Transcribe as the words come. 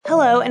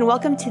Hello, and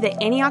welcome to the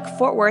Antioch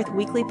Fort Worth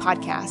Weekly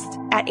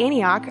Podcast. At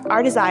Antioch,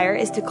 our desire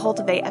is to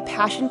cultivate a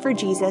passion for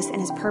Jesus and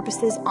his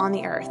purposes on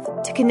the earth.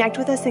 To connect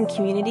with us in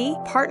community,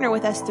 partner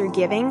with us through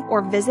giving,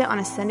 or visit on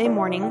a Sunday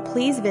morning,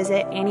 please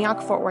visit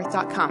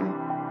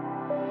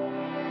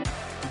AntiochFortWorth.com.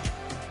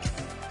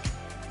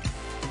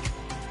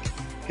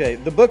 Okay,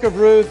 the book of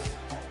Ruth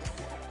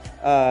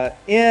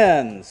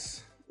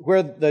ends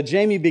where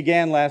Jamie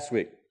began last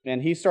week.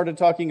 And he started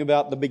talking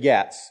about the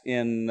begats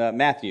in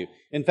Matthew.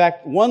 In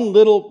fact, one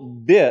little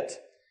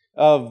bit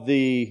of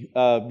the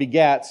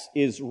begats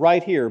is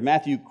right here.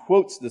 Matthew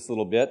quotes this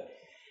little bit,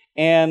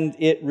 and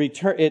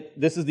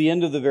this is the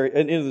end of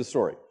the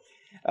story.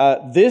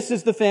 This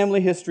is the family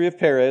history of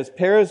Perez.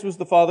 Perez was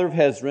the father of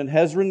Hezron.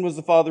 Hezron was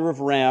the father of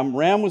Ram.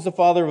 Ram was the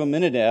father of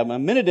Amminadab.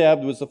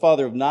 Amminadab was the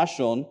father of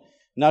Nahshon.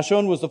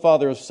 Nahshon was the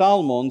father of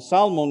Salmon.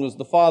 Salmon was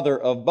the father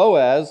of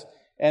Boaz.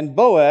 And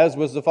Boaz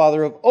was the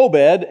father of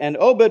Obed, and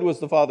Obed was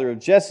the father of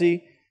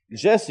Jesse.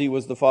 Jesse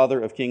was the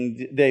father of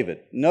King David.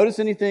 Notice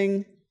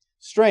anything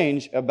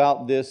strange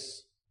about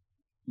this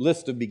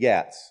list of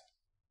begats?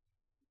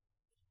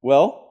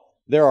 Well,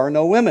 there are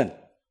no women.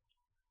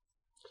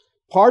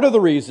 Part of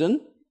the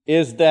reason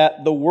is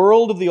that the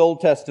world of the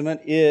Old Testament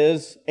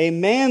is a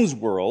man's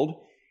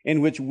world in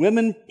which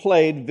women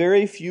played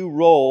very few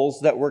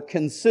roles that were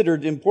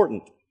considered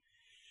important.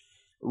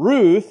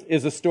 Ruth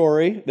is a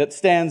story that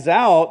stands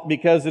out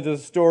because it is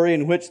a story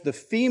in which the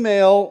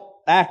female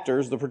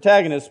actors, the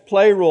protagonists,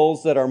 play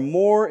roles that are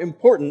more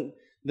important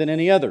than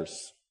any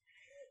others.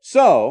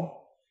 So,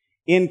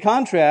 in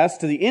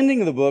contrast to the ending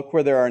of the book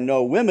where there are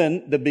no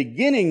women, the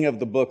beginning of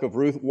the book of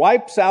Ruth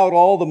wipes out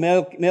all the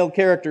male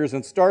characters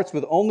and starts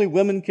with only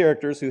women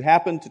characters who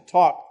happen to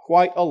talk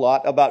quite a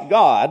lot about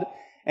God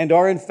and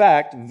are in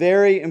fact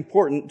very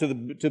important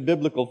to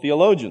biblical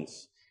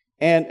theologians.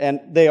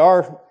 And they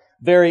are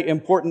very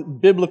important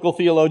biblical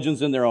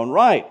theologians in their own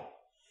right.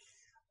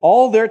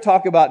 All their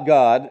talk about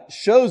God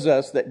shows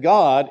us that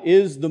God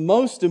is the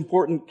most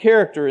important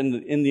character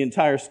in the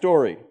entire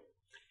story.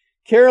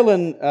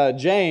 Carolyn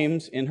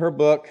James, in her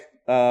book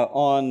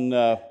on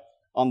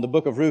the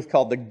book of Ruth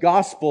called The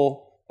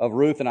Gospel of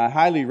Ruth, and I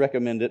highly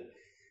recommend it,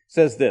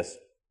 says this: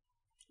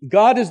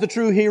 God is the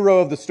true hero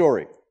of the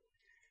story.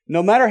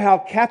 No matter how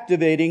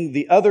captivating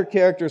the other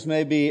characters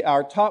may be,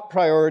 our top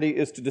priority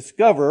is to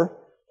discover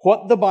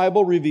what the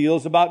Bible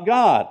reveals about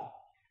God.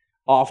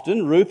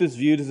 Often, Ruth is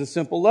viewed as a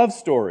simple love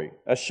story,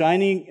 a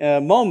shining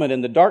moment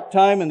in the dark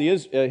time in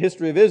the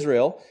history of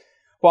Israel.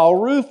 While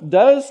Ruth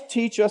does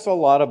teach us a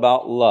lot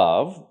about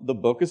love, the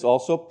book is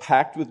also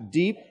packed with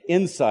deep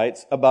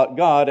insights about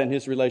God and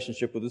his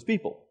relationship with his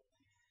people.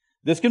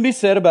 This can be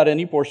said about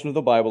any portion of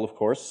the Bible, of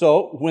course.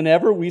 So,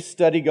 whenever we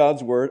study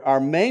God's Word,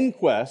 our main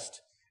quest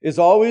is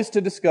always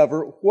to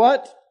discover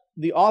what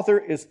the author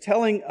is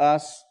telling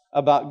us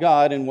about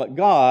God and what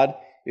God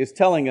is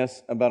telling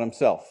us about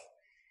himself.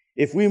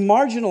 If we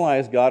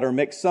marginalize God or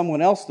make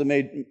someone else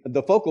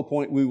the focal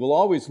point, we will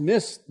always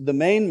miss the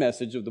main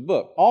message of the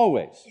book.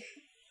 Always.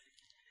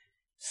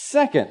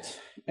 Second,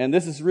 and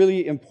this is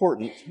really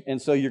important,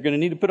 and so you're going to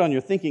need to put on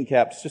your thinking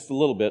caps just a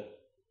little bit,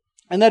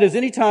 and that is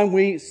anytime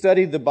we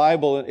study the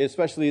Bible,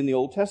 especially in the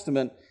Old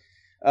Testament,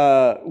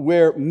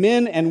 where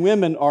men and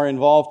women are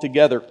involved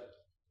together,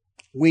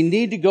 we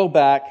need to go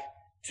back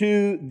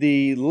to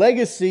the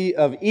legacy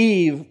of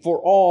Eve for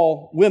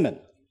all women.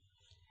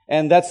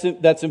 And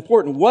that's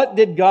important. What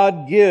did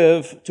God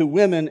give to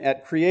women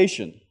at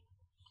creation?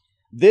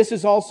 This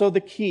is also the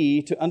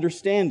key to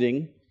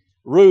understanding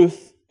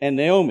Ruth and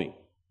Naomi.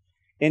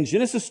 In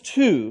Genesis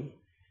 2,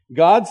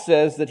 God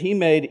says that he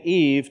made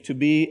Eve to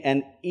be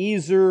an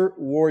Ezer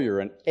warrior,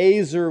 an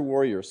Ezer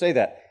warrior. Say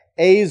that.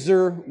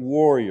 Ezer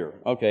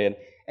warrior. Okay.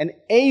 And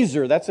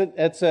Ezer, that's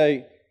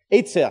a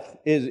Eitzach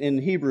is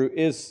in Hebrew,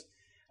 is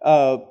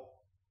a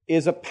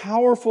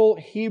powerful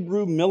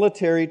Hebrew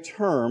military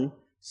term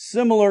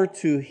similar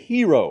to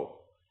hero,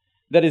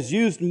 that is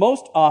used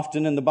most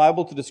often in the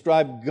Bible to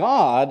describe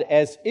God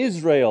as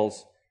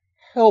Israel's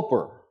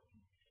helper.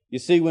 You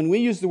see, when we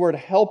use the word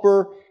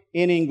helper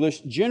in English,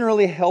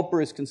 generally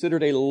helper is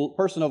considered a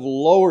person of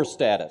lower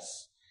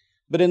status.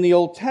 But in the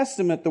Old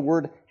Testament, the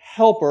word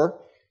helper,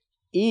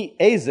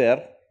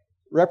 Ezer,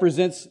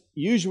 represents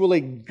usually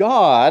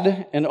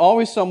God and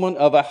always someone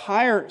of a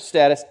higher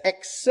status,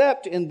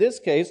 except in this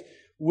case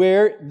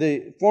where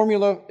the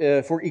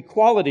formula for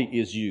equality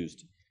is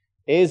used.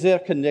 Ezer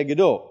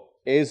kenegedo,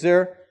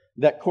 Ezer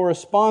that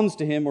corresponds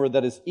to him or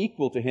that is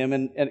equal to him,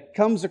 and it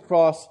comes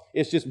across,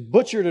 it's just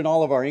butchered in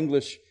all of our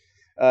English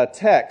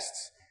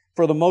texts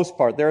for the most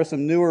part. There are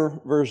some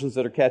newer versions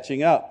that are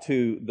catching up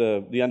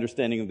to the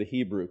understanding of the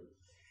Hebrew.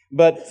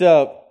 But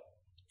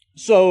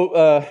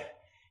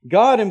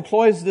God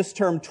employs this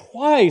term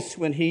twice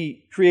when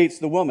he creates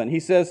the woman. He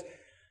says,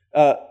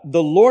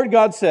 the Lord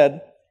God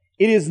said,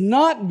 "It is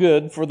not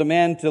good for the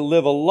man to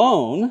live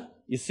alone."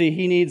 You see,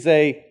 he needs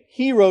a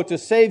hero to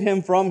save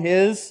him from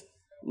his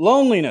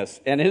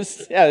loneliness and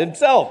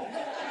himself.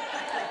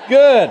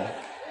 Good.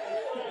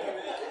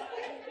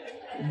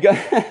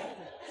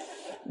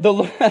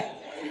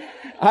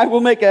 I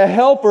will make a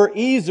helper,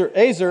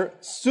 Ezer,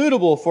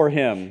 suitable for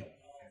him.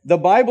 The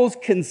Bible's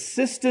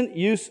consistent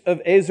use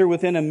of Ezer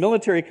within a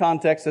military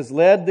context has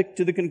led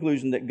to the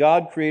conclusion that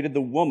God created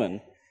the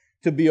woman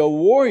to be a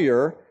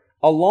warrior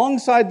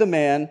alongside the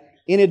man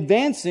in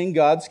advancing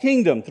God's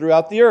kingdom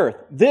throughout the earth.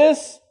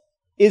 This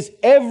is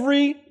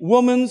every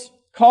woman's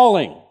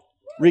calling,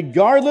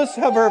 regardless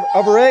of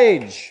her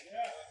age.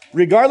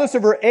 Regardless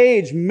of her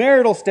age,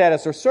 marital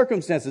status, or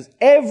circumstances,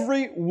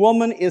 every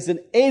woman is an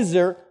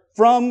Ezer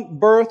from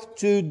birth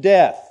to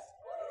death.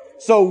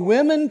 So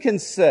women can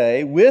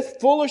say with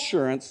full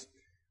assurance,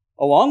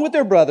 along with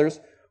their brothers,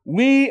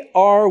 we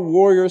are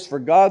warriors for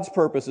God's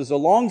purposes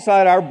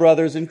alongside our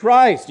brothers in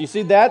Christ. You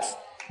see,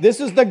 this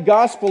is the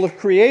gospel of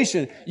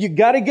creation. You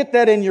got to get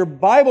that in your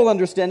Bible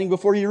understanding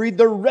before you read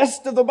the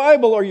rest of the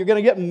Bible, or you're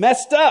going to get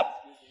messed up.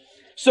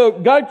 So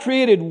God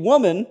created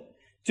women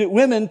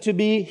to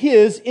be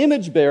His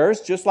image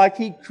bearers, just like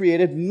He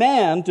created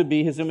man to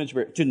be His image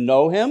bearer, to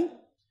know Him,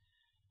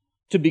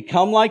 to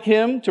become like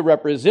Him, to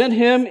represent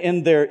Him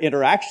in their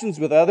interactions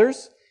with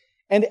others.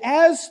 And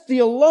as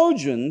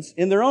theologians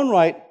in their own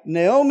right,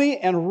 Naomi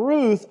and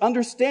Ruth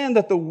understand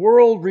that the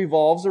world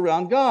revolves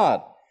around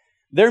God.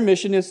 Their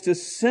mission is to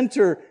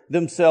center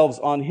themselves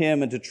on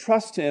Him and to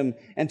trust Him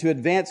and to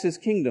advance His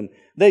kingdom.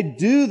 They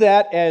do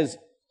that as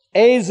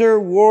Ezer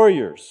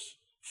warriors,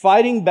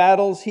 fighting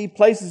battles He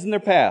places in their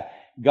path.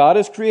 God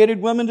has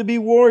created women to be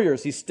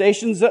warriors. He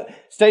stations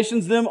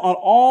them on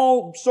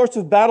all sorts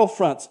of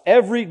battlefronts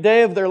every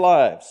day of their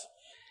lives.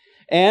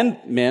 And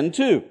men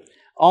too.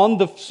 On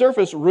the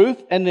surface,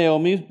 Ruth and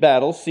Naomi's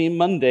battles seem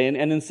mundane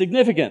and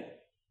insignificant.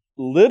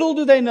 Little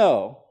do they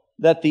know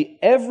that the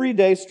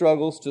everyday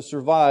struggles to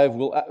survive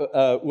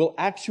will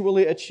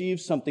actually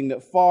achieve something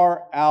that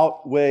far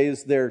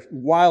outweighs their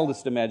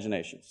wildest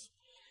imaginations.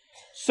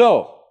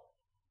 So,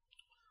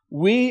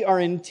 we are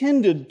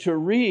intended to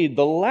read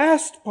the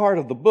last part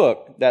of the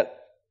book,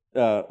 that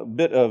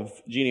bit of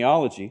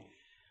genealogy,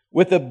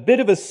 with a bit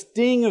of a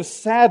sting of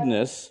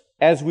sadness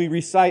as we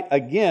recite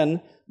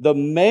again the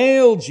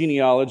male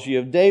genealogy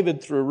of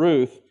David through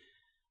Ruth.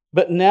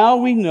 But now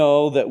we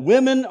know that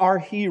women are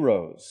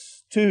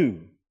heroes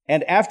too.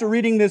 And after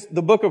reading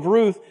the book of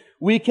Ruth,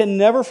 we can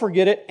never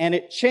forget it, and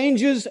it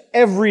changes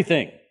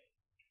everything.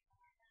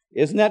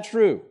 Isn't that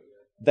true?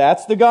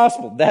 That's the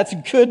gospel. That's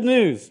good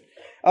news.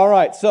 All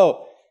right,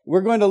 so we're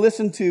going to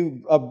listen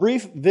to a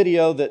brief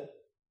video that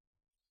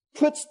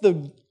puts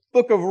the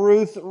book of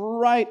Ruth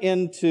right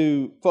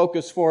into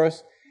focus for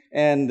us,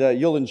 and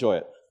you'll enjoy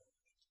it.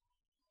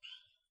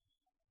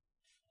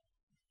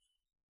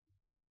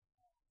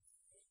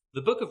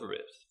 The book of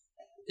Ruth.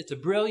 It's a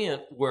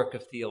brilliant work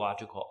of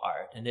theological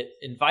art, and it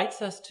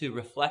invites us to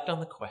reflect on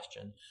the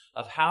question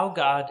of how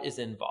God is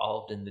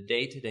involved in the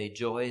day-to-day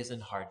joys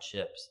and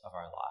hardships of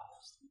our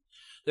lives.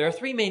 There are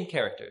three main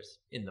characters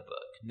in the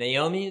book: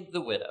 Naomi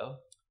the widow,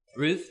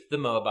 Ruth the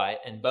Moabite,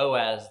 and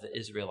Boaz the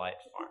Israelite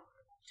farmer.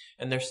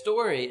 And their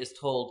story is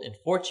told in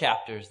 4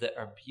 chapters that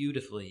are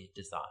beautifully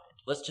designed.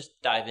 Let's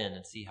just dive in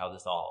and see how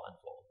this all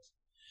unfolds.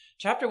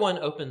 Chapter 1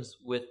 opens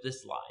with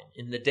this line: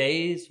 "In the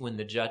days when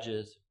the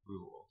judges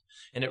ruled."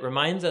 And it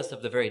reminds us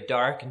of the very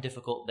dark and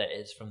difficult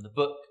days from the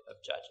book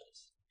of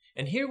Judges.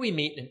 And here we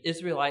meet an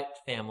Israelite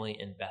family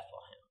in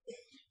Bethlehem,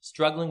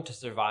 struggling to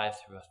survive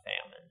through a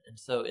famine. And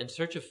so in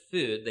search of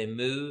food, they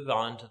move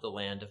on to the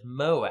land of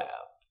Moab,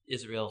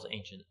 Israel's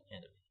ancient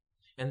enemy.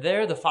 And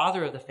there the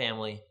father of the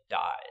family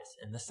dies,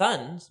 and the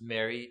sons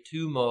marry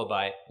 2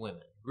 Moabite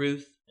women,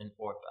 Ruth and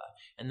Orpah.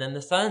 And then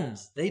the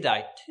sons, they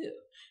die too.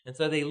 And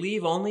so they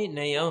leave only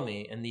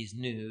Naomi and these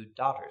new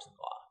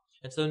daughters-in-law.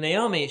 And so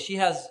Naomi, she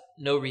has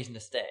no reason to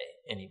stay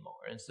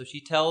anymore. And so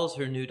she tells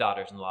her new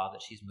daughters-in-law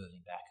that she's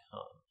moving back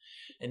home.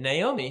 And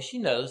Naomi, she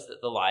knows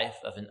that the life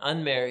of an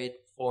unmarried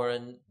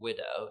foreign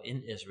widow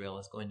in Israel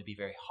is going to be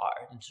very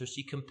hard. And so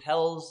she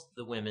compels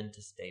the women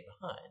to stay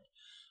behind.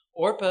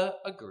 Orpah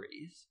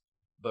agrees,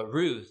 but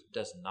Ruth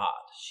does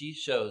not. She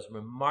shows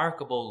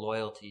remarkable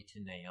loyalty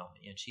to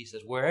Naomi. And she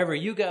says, wherever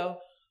you go,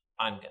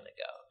 I'm going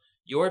to go.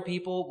 Your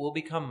people will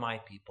become my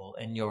people,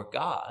 and your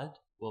God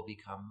will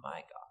become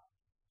my God.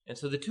 And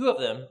so the two of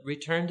them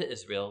return to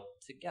Israel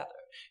together.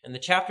 And the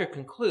chapter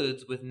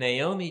concludes with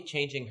Naomi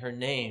changing her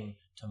name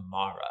to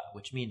Mara,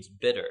 which means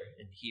bitter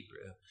in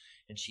Hebrew,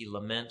 and she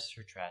laments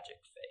her tragic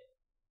fate.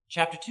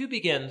 Chapter 2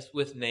 begins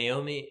with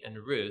Naomi and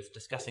Ruth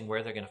discussing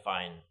where they're going to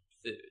find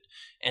food.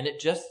 And it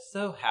just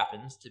so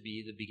happens to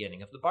be the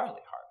beginning of the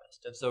barley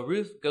harvest. And so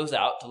Ruth goes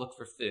out to look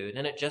for food,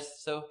 and it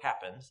just so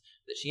happens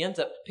that she ends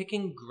up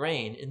picking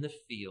grain in the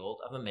field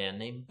of a man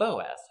named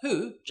Boaz,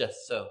 who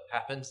just so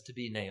happens to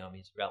be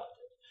Naomi's relative.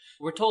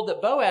 We're told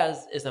that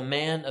Boaz is a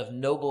man of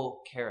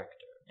noble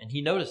character, and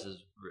he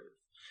notices Ruth.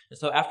 And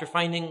so after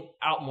finding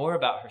out more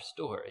about her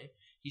story,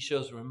 he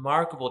shows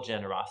remarkable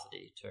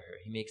generosity to her.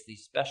 He makes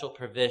these special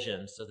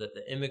provisions so that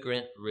the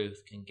immigrant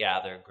Ruth can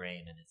gather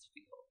grain in his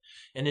field.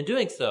 And in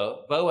doing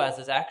so, Boaz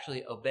is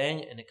actually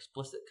obeying an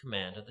explicit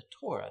command of the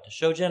Torah to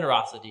show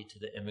generosity to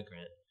the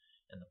immigrant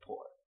and the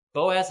poor.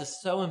 Boaz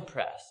is so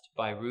impressed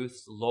by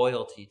Ruth's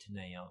loyalty to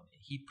Naomi.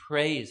 He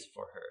prays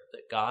for her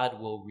that God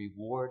will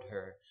reward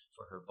her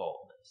for her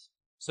boldness.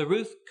 So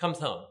Ruth comes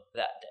home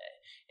that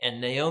day, and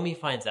Naomi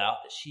finds out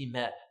that she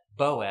met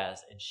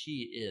Boaz, and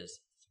she is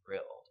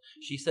thrilled.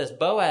 She says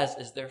Boaz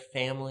is their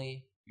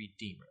family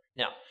redeemer.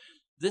 Now,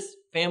 this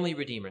family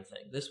redeemer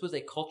thing, this was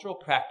a cultural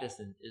practice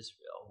in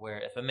Israel where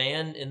if a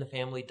man in the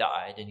family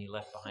died and he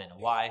left behind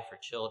a wife or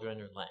children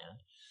or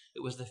land,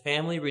 it was the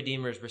family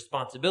redeemer's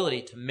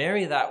responsibility to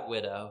marry that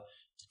widow,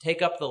 to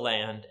take up the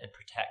land and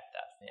protect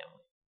that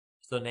family.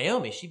 So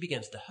Naomi, she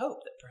begins to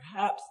hope that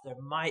perhaps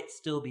there might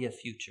still be a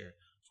future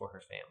for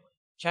her family.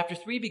 Chapter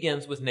 3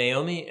 begins with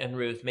Naomi and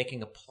Ruth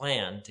making a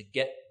plan to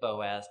get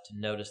Boaz to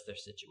notice their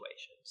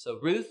situation. So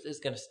Ruth is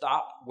going to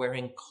stop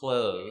wearing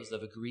clothes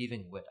of a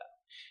grieving widow,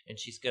 and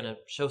she's going to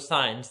show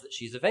signs that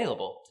she's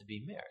available to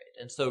be married.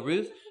 And so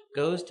Ruth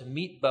goes to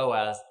meet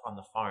Boaz on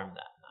the farm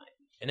that night.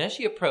 And as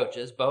she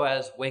approaches,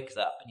 Boaz wakes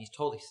up and he's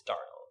totally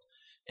startled.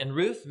 And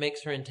Ruth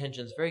makes her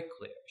intentions very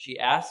clear. She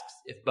asks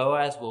if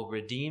Boaz will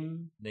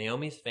redeem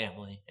Naomi's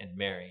family and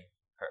marry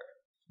her.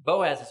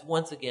 Boaz is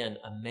once again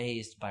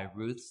amazed by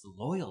Ruth's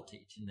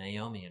loyalty to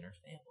Naomi and her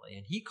family,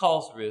 and he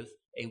calls Ruth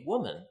a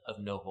woman of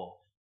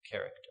noble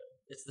character.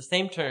 It's the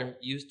same term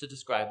used to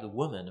describe the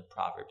woman of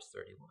Proverbs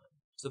 31.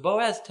 So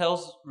Boaz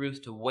tells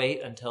Ruth to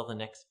wait until the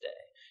next day,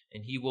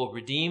 and he will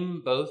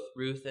redeem both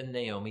Ruth and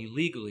Naomi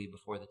legally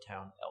before the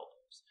town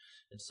elders.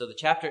 And so the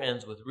chapter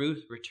ends with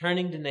Ruth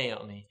returning to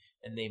Naomi,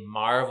 and they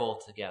marvel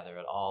together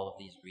at all of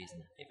these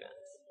recent events.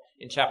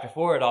 In chapter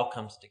 4, it all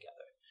comes together.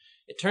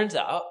 It turns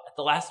out, at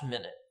the last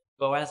minute,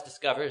 Boaz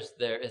discovers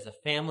there is a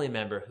family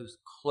member who's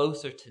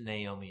closer to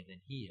Naomi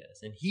than he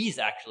is, and he's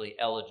actually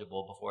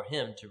eligible before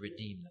him to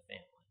redeem the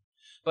family.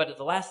 But at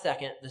the last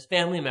second, this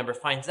family member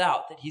finds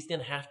out that he's going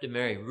to have to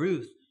marry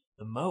Ruth,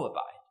 the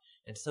Moabite,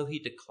 and so he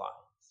declines.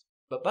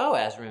 But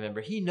Boaz,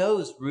 remember, he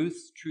knows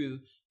Ruth's true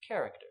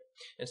character,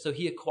 and so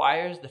he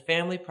acquires the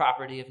family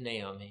property of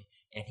Naomi,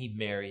 and he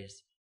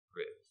marries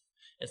Ruth.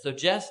 And so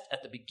just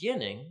at the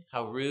beginning,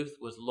 how Ruth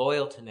was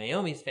loyal to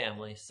Naomi's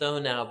family, so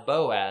now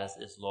Boaz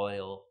is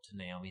loyal to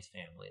Naomi's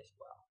family as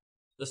well.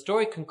 The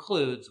story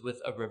concludes with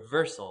a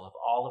reversal of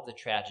all of the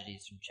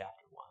tragedies from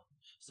chapter 1.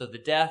 So the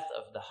death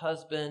of the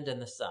husband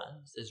and the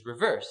sons is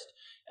reversed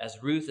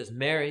as Ruth is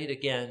married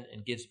again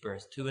and gives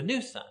birth to a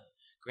new son,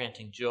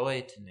 granting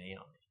joy to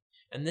Naomi.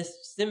 And this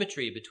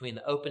symmetry between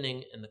the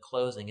opening and the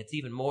closing, it's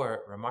even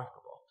more remarkable.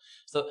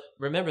 So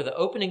remember, the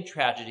opening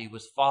tragedy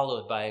was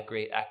followed by a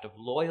great act of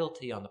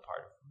loyalty on the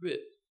part of Ruth.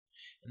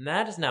 And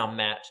that is now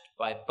matched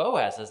by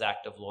Boaz's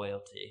act of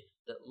loyalty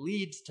that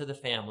leads to the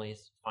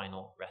family's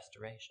final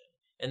restoration.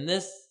 And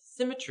this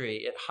symmetry,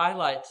 it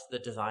highlights the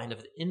design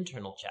of the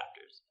internal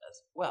chapters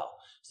as well.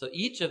 So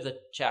each of the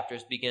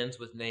chapters begins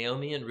with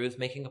Naomi and Ruth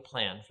making a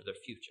plan for their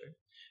future.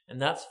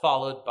 And that's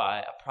followed by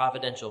a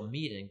providential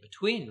meeting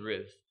between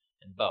Ruth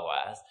and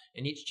Boaz.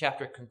 And each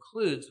chapter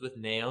concludes with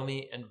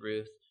Naomi and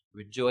Ruth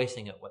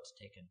rejoicing at what's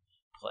taken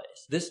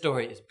place. This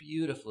story is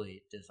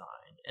beautifully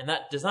designed, and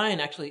that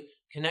design actually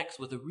connects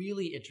with a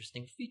really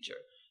interesting feature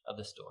of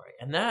the story,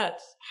 and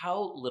that's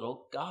how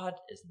little God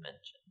is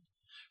mentioned.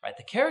 Right?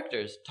 The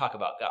characters talk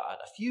about God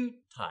a few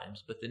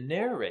times, but the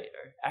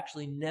narrator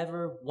actually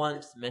never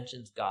once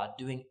mentions God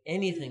doing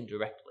anything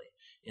directly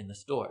in the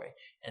story,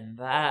 and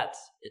that's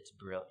its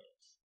brilliance.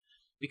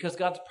 Because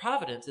God's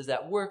providence is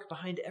at work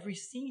behind every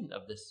scene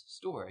of this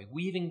story,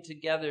 weaving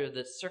together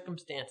the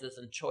circumstances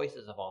and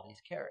choices of all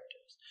these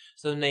characters.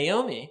 So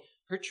Naomi,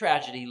 her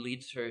tragedy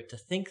leads her to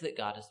think that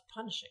God is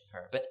punishing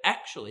her. But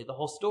actually, the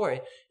whole story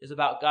is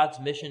about God's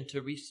mission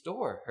to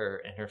restore her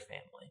and her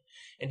family.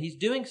 And he's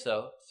doing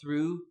so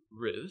through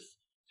Ruth,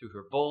 through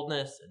her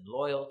boldness and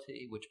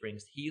loyalty, which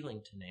brings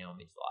healing to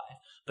Naomi's life,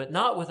 but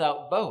not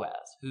without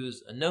Boaz,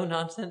 who's a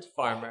no-nonsense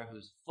farmer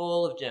who's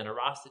full of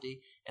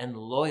generosity and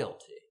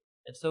loyalty.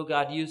 And so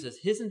God uses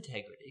his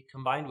integrity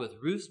combined with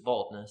Ruth's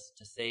boldness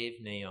to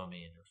save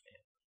Naomi and her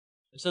family.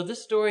 And so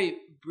this story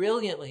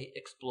brilliantly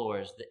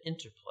explores the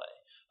interplay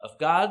of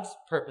God's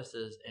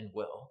purposes and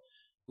will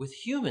with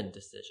human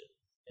decision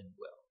and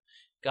will.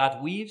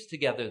 God weaves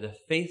together the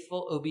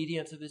faithful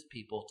obedience of his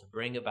people to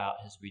bring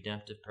about his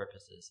redemptive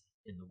purposes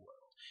in the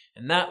world.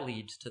 And that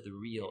leads to the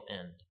real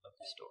end of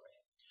the story.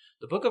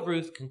 The book of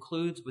Ruth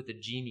concludes with a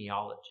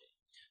genealogy,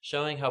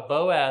 showing how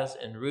Boaz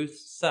and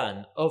Ruth's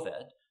son,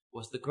 Oved,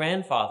 was the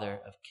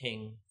grandfather of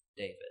King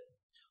David,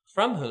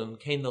 from whom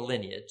came the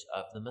lineage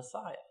of the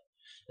Messiah.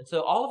 And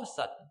so all of a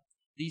sudden,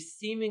 these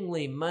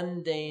seemingly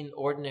mundane,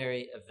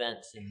 ordinary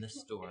events in this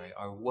story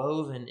are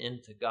woven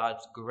into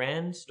God's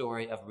grand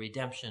story of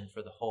redemption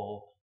for the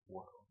whole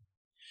world.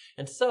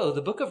 And so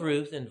the book of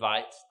Ruth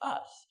invites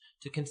us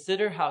to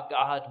consider how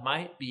God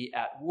might be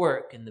at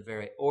work in the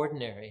very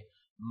ordinary,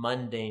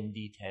 mundane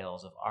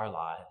details of our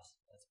lives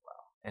as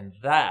well. And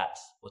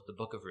that's what the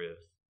book of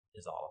Ruth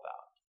is all about.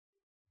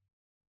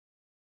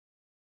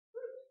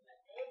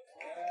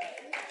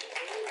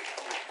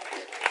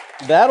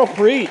 That'll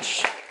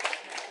preach.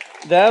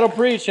 That'll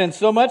preach, and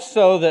so much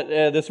so that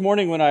this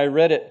morning when I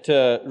read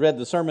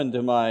the sermon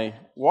to my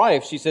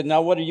wife, she said,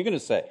 "Now what are you going to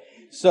say?"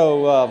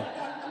 So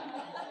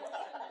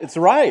it's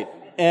right,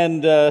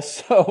 and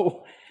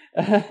so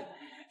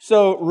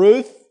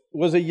Ruth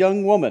was a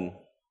young woman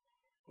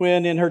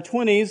when, in her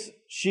 20s,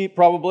 she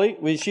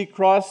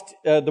crossed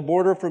the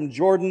border from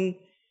Jordan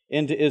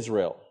into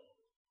Israel.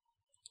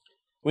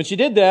 When she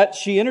did that,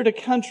 she entered a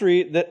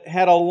country that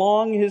had a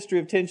long history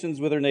of tensions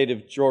with her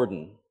native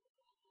Jordan.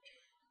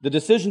 The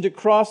decision to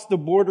cross the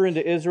border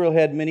into Israel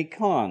had many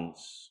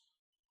cons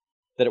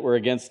that were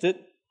against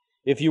it.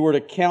 If you were to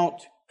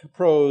count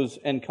pros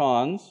and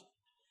cons,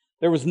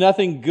 there was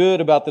nothing good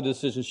about the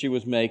decision she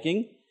was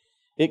making.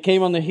 It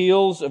came on the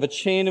heels of a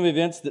chain of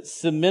events that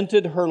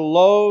cemented her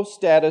low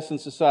status in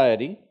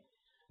society.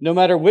 No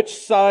matter which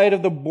side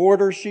of the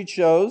border she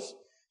chose,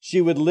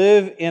 she would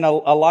live in a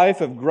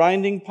life of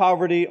grinding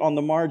poverty on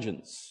the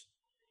margins.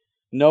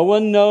 No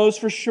one knows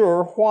for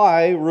sure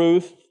why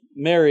Ruth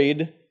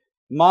married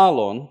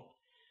Mahlon,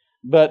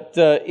 but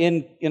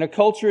in a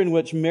culture in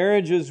which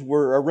marriages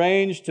were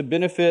arranged to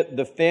benefit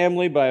the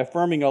family by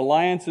affirming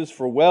alliances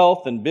for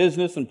wealth and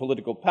business and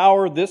political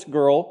power, this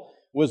girl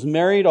was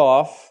married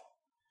off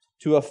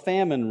to a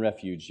famine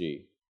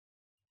refugee.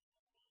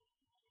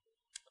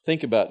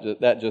 Think about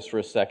that just for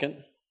a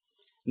second.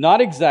 Not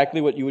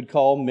exactly what you would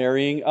call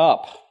marrying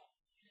up.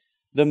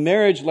 The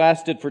marriage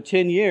lasted for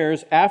 10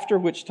 years, after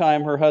which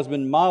time her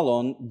husband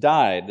Mahlon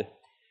died.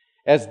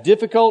 As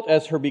difficult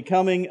as her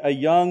becoming a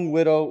young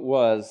widow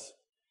was,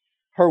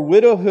 her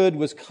widowhood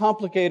was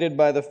complicated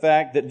by the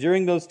fact that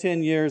during those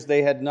 10 years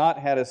they had not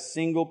had a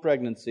single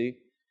pregnancy,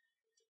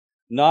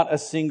 not a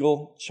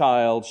single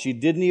child. She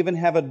didn't even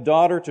have a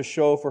daughter to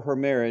show for her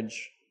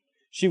marriage.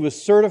 She was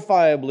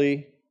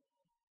certifiably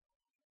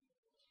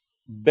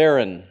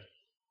barren.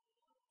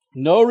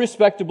 No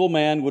respectable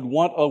man would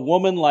want a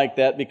woman like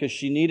that because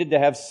she needed to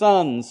have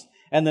sons.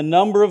 And the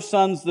number of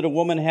sons that a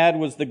woman had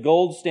was the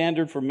gold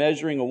standard for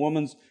measuring a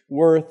woman's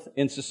worth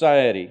in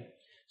society.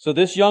 So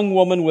this young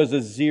woman was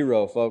a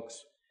zero,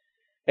 folks.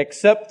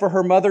 Except for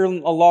her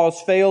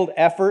mother-in-law's failed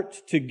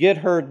effort to get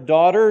her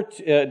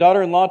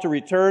daughter-in-law to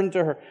return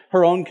to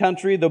her own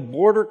country, the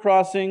border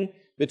crossing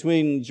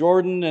between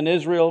Jordan and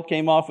Israel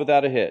came off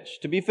without a hitch.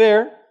 To be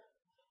fair,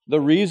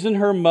 the reason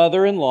her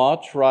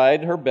mother-in-law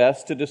tried her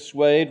best to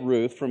dissuade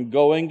Ruth from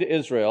going to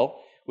Israel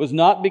was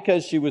not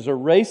because she was a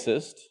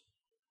racist,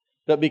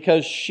 but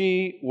because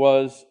she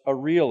was a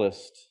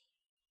realist.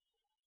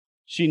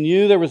 She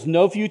knew there was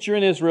no future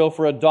in Israel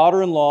for a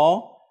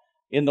daughter-in-law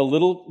in the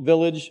little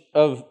village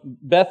of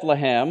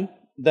Bethlehem,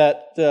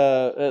 that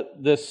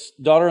this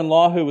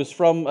daughter-in-law who was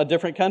from a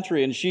different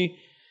country, and she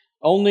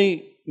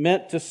only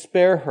meant to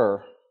spare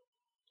her.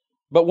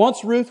 But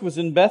once Ruth was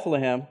in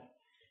Bethlehem,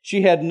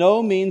 she had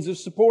no means of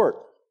support,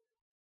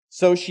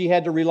 so she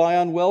had to rely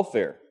on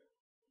welfare.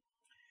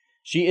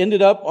 She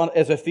ended up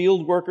as a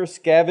field worker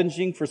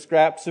scavenging for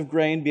scraps of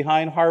grain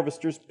behind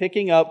harvesters,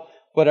 picking up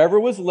whatever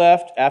was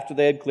left after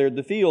they had cleared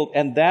the field,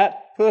 and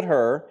that put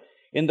her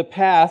in the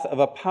path of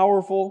a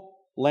powerful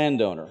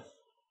landowner.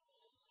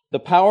 The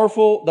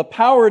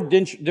power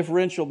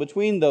differential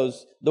between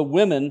the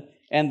women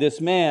and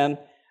this man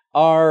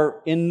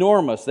are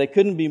enormous. They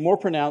couldn't be more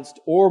pronounced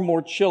or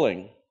more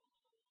chilling.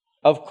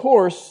 Of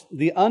course,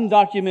 the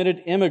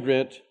undocumented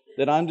immigrant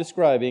that I'm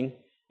describing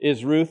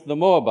is Ruth the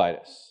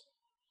Moabitess.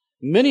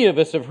 Many of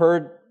us have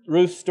heard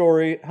Ruth's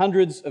story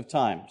hundreds of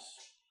times.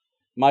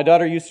 My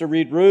daughter used to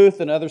read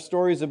Ruth and other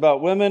stories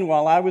about women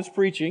while I was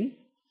preaching.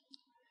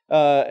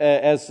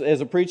 As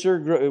a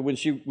preacher, when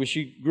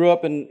she grew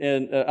up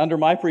under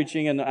my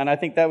preaching, and I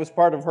think that was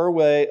part of her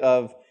way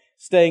of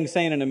staying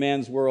sane in a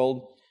man's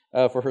world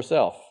for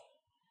herself.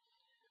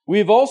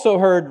 We've also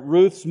heard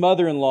Ruth's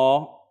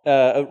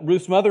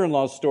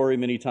mother-in-law's story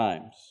many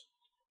times,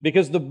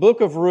 because the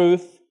book of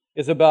Ruth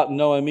is about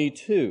Noemi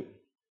too.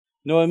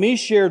 Noemi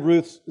shared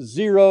Ruth's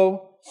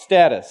zero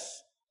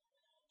status.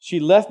 She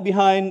left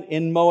behind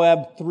in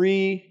Moab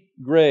 3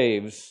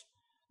 graves,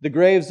 the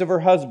graves of her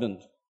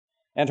husband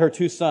and her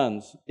 2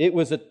 sons. It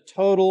was a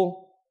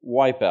total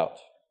wipeout.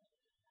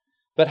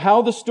 But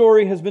how the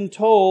story has been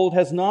told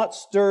has not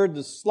stirred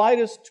the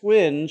slightest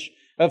twinge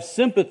of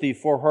sympathy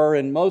for her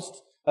in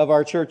most of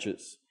our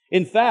churches.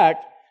 In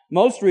fact,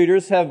 most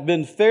readers have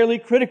been fairly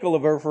critical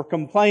of her for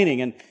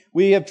complaining, and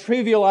we have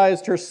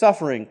trivialized her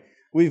suffering.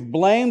 We've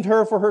blamed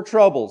her for her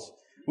troubles.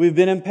 We've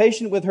been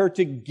impatient with her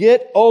to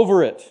get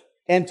over it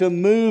and to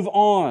move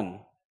on.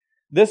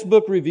 This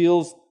book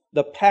reveals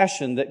the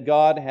passion that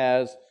God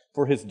has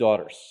for His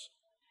daughters.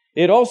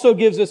 It also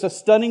gives us a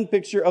stunning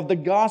picture of the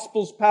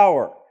gospel's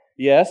power.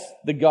 Yes,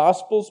 the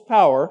gospel's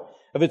power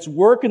of its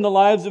work in the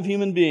lives of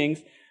human beings.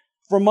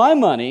 For my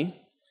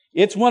money,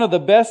 it's one of the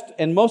best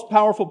and most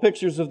powerful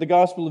pictures of the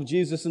gospel of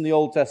Jesus in the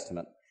Old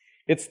Testament.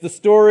 It's the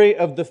story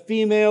of the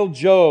female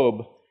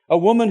Job, a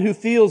woman who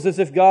feels as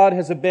if God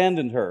has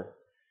abandoned her.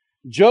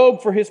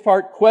 Job, for his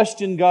part,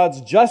 questioned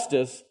God's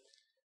justice.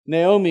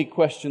 Naomi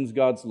questions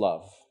God's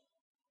love.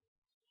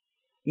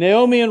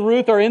 Naomi and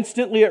Ruth are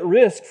instantly at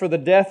risk for the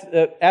death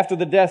after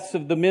the deaths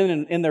of the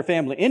men in their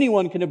family.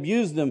 Anyone can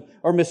abuse them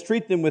or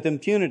mistreat them with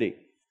impunity.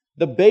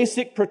 The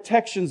basic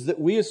protections that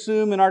we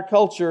assume in our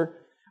culture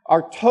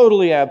are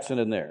totally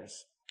absent in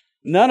theirs.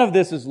 None of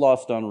this is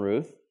lost on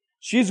Ruth.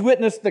 She's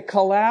witnessed the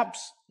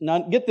collapse, now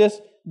get this,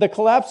 the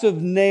collapse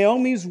of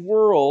Naomi's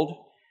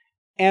world,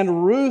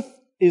 and Ruth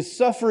is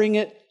suffering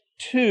it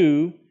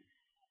too.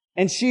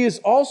 And she is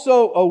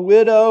also a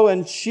widow,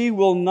 and she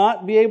will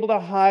not be able to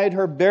hide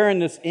her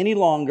barrenness any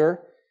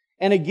longer.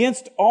 And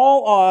against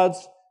all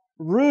odds,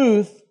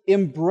 Ruth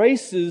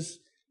embraces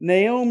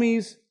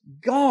Naomi's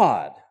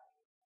God.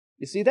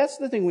 You see, that's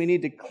the thing we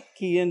need to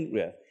key in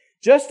with.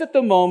 Just at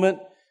the moment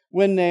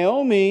when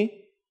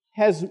Naomi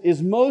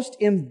is most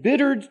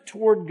embittered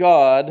toward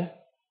God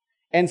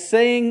and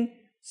saying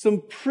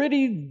some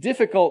pretty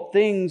difficult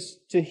things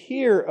to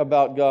hear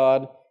about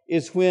God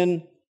is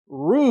when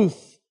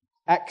Ruth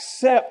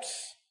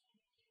accepts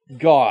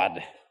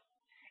God.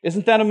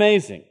 Isn't that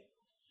amazing?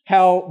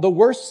 How the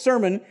worst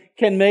sermon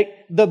can make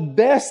the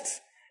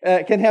best,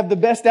 can have the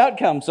best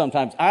outcome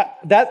sometimes.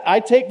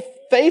 I take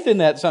faith in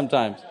that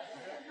sometimes.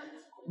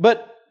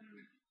 But,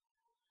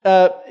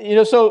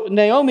 so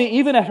Naomi,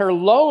 even at her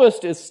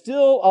lowest, is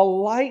still a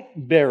light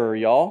bearer,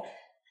 y'all.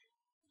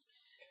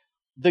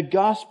 The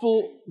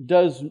gospel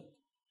does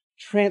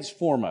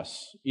transform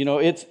us.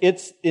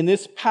 It's in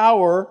this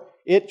power,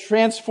 it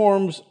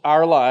transforms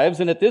our lives.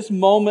 And at this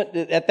moment,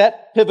 at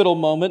that pivotal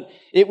moment,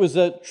 it was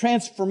a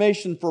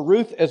transformation for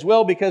Ruth as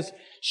well, because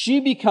she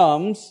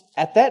becomes,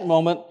 at that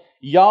moment,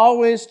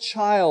 Yahweh's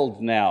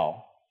child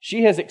now.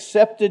 She has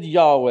accepted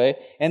Yahweh.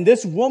 And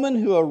this woman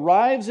who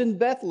arrives in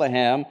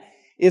Bethlehem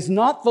is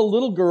not the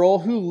little girl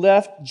who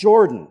left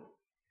Jordan.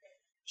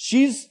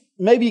 She's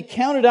maybe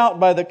counted out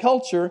by the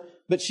culture,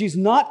 but she's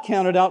not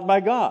counted out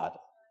by God.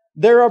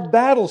 There are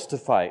battles to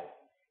fight.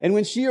 And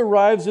when she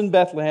arrives in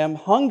Bethlehem,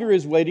 hunger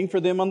is waiting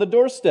for them on the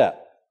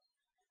doorstep.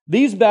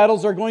 These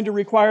battles are going to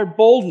require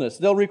boldness.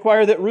 They'll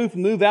require that Ruth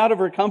move out of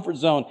her comfort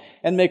zone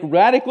and make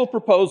radical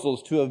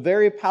proposals to a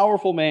very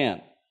powerful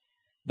man.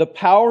 The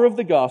power of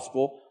the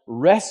gospel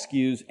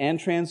rescues and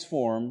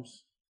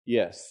transforms,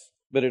 yes,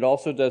 but it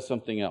also does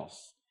something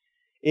else.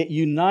 It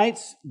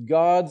unites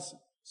God's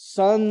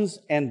sons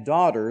and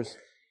daughters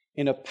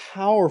in a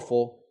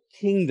powerful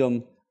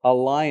kingdom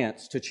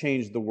alliance to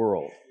change the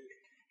world.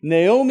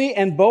 Naomi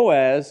and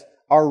Boaz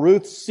are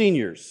Ruth's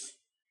seniors.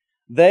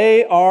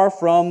 They are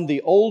from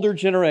the older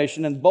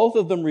generation, and both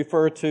of them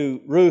refer to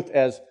Ruth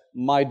as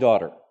my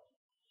daughter.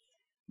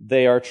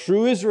 They are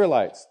true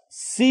Israelites,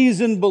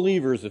 seasoned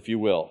believers, if you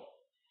will.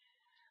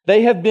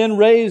 They have been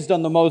raised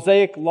on the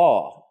Mosaic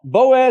law.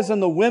 Boaz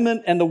and the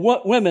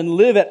women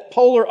live at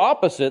polar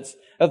opposites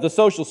of the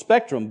social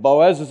spectrum.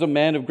 Boaz is a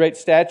man of great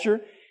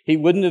stature. He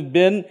wouldn't have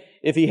been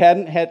if he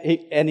hadn't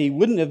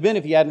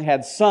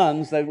had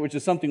sons, which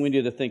is something we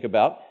need to think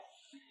about.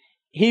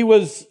 He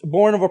was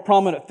born of a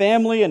prominent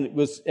family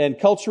and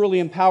culturally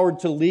empowered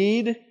to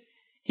lead.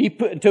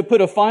 To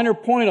put a finer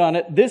point on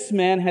it, this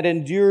man had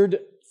endured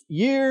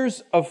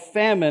years of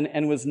famine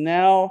and was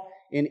now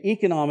in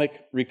economic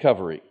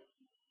recovery.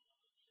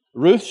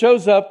 Ruth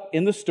shows up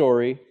in the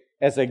story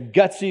as a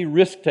gutsy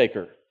risk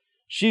taker.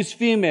 She's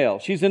female.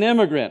 She's an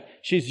immigrant.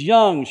 She's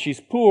young.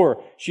 She's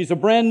poor. She's a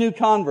brand new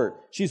convert.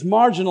 She's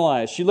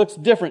marginalized. She looks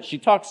different. She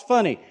talks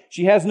funny.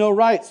 She has no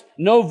rights,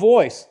 no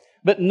voice.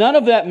 But none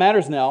of that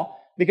matters now,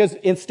 because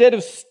instead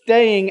of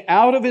staying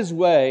out of his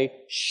way,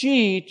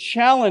 she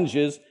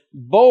challenges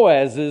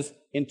Boaz's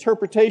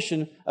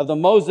interpretation of the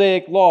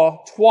Mosaic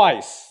law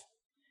twice.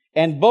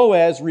 And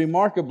Boaz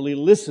remarkably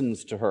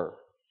listens to her.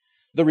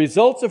 The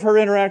results of her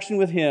interaction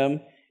with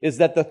him is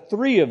that the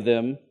three of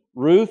them,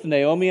 Ruth,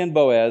 Naomi, and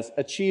Boaz,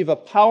 achieve a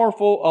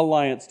powerful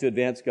alliance to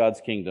advance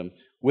God's kingdom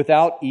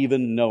without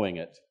even knowing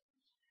it.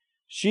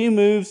 She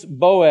moves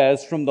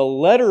Boaz from the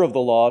letter of the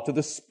law to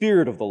the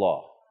spirit of the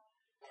law.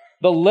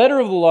 The letter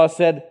of the law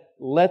said,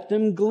 let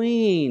them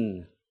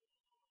glean.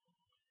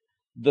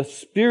 The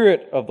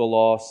spirit of the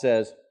law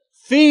says,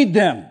 feed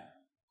them.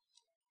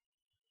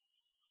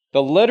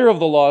 The letter of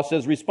the law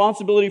says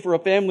responsibility for a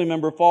family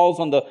member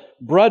falls on the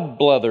blood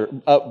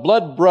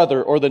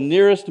brother or the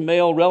nearest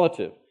male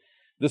relative.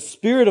 The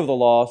spirit of the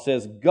law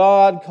says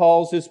God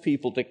calls His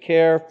people to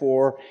care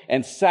for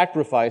and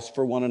sacrifice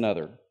for one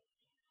another.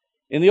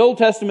 In the Old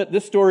Testament,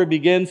 this story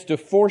begins to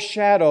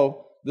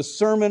foreshadow the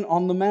Sermon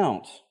on the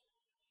Mount.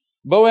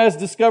 Boaz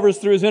discovers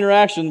through his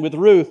interaction with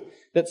Ruth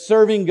that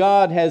serving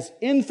God has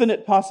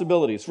infinite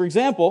possibilities. For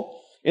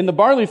example, in the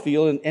barley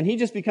field, and he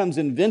just becomes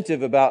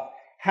inventive about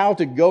how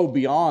to go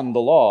beyond the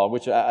law,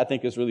 which I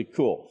think is really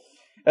cool.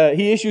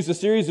 He issues a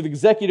series of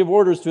executive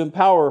orders to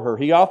empower her.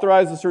 He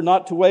authorizes her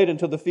not to wait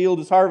until the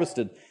field is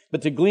harvested,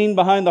 but to glean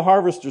behind the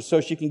harvesters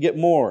so she can get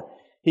more.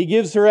 He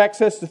gives her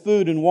access to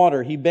food and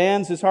water. He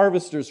bans his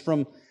harvesters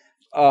from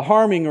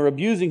harming or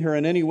abusing her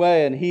in any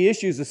way, and he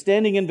issues a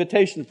standing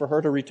invitation for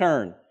her to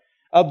return.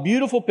 A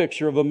beautiful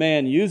picture of a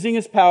man using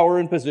his power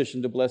and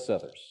position to bless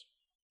others.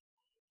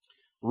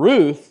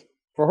 Ruth,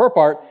 for her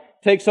part,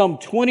 takes home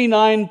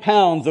 29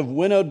 pounds of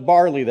winnowed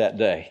barley that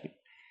day.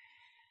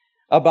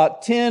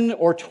 About 10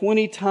 or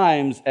 20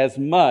 times as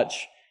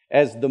much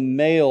as the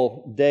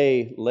male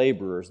day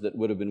laborers that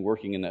would have been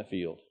working in that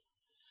field.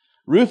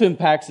 Ruth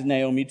impacts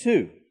Naomi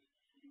too.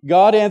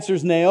 God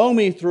answers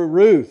Naomi through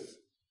Ruth.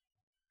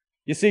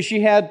 You see,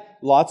 she had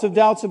lots of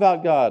doubts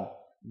about God.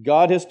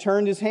 God has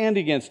turned His hand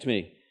against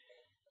me.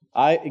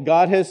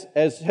 God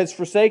has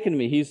forsaken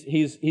me.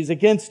 He's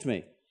against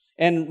me.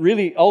 And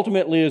really,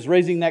 ultimately, is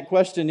raising that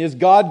question, is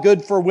God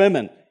good for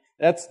women?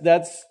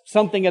 That's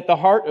something at the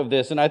heart of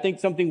this, and I think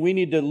something we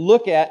need to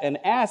look at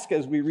and ask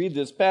as we read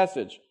this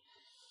passage.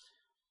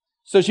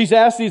 So she's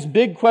asked these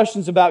big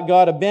questions about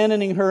God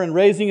abandoning her and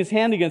raising His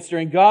hand against her,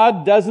 and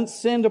God doesn't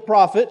send a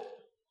prophet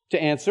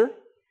to answer.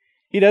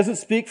 He doesn't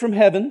speak from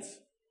heavens.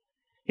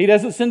 He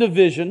doesn't send a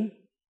vision.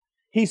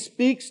 He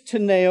speaks to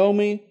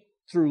Naomi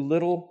through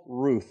little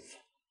Ruth.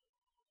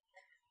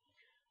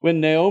 When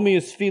Naomi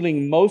is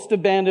feeling most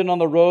abandoned on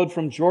the road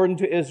from Jordan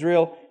to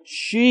Israel,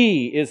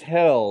 she is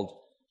held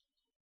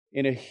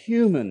in a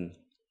human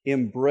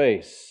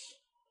embrace.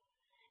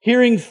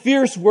 Hearing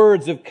fierce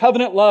words of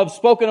covenant love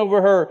spoken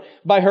over her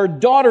by her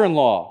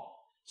daughter-in-law.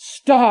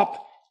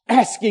 Stop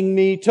asking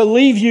me to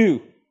leave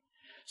you.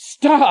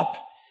 Stop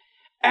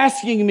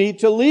asking me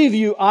to leave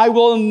you. I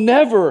will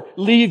never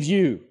leave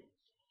you.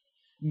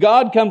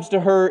 God comes to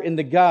her in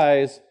the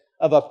guise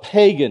of a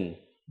pagan,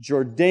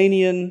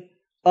 Jordanian,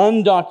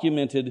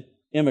 undocumented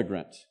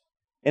immigrant.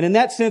 And in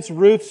that sense,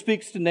 Ruth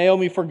speaks to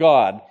Naomi for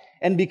God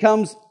and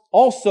becomes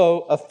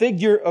also a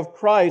figure of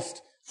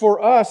Christ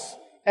for us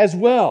as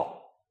well.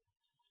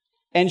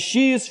 And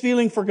she is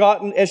feeling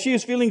forgotten,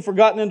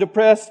 and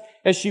depressed,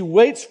 as she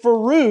waits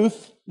for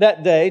Ruth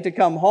that day to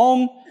come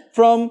home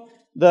from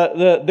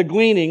the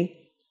gleaning.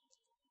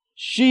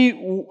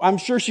 I'm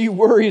sure she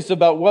worries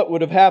about what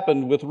would have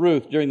happened with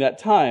Ruth during that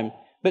time.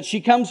 But she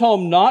comes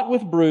home not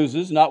with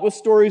bruises, not with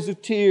stories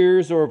of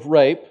tears or of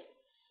rape.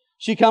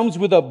 She comes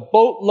with a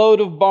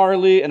boatload of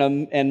barley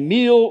and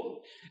meal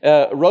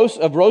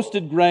of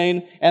roasted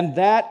grain. And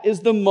that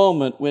is the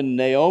moment when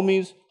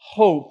Naomi's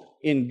hope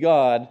in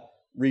God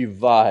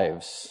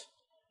revives.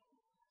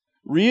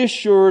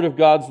 Reassured of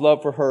God's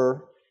love for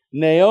her,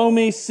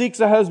 Naomi seeks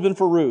a husband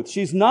for Ruth.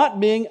 She's not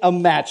being a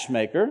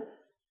matchmaker.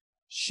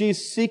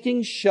 She's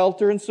seeking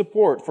shelter and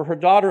support for her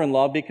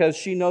daughter-in-law because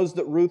she knows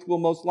that Ruth will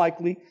most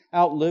likely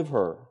outlive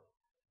her.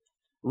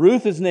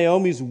 Ruth is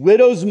Naomi's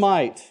widow's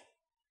mite.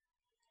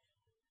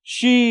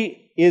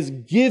 She is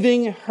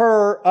giving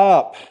her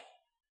up.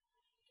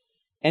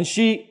 And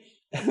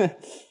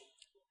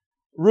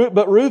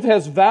but Ruth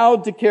has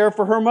vowed to care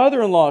for her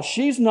mother-in-law.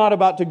 She's not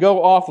about to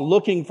go off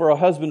looking for a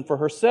husband for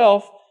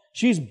herself.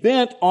 She's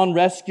bent on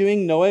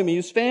rescuing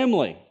Naomi's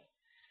family.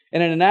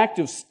 And in an act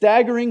of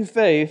staggering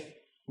faith,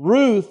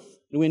 Ruth,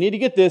 we need to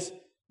get this,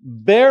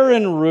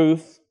 barren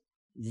Ruth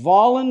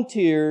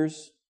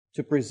volunteers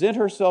to present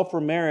herself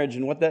for marriage.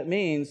 And what that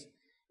means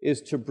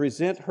is to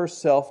present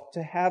herself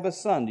to have a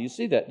son. Do you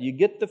see that? You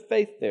get the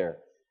faith there.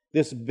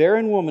 This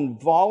barren woman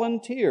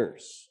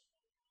volunteers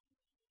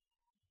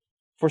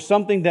for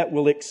something that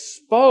will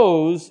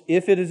expose,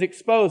 if it is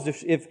exposed,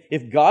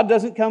 if God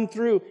doesn't come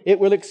through, it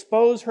will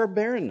expose her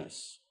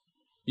barrenness.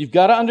 You've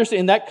got to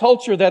understand, in that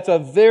culture, that's a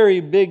very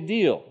big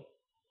deal.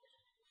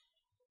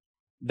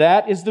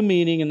 That is the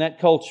meaning in that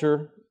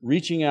culture,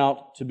 reaching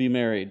out to be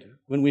married.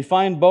 When we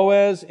find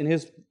Boaz in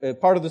this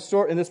part of the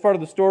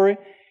story,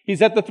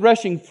 he's at the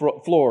threshing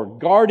floor,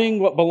 guarding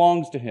what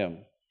belongs to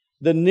him.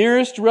 The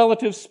nearest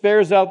relative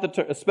spells out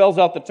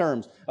the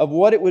terms of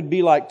what it would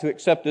be like to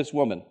accept this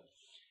woman.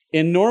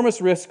 Enormous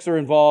risks are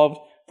involved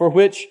for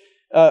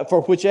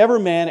whichever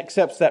man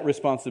accepts that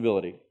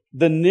responsibility.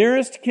 The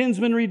nearest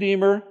kinsman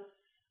redeemer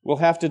will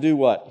have to do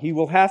what? He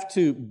will have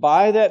to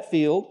buy that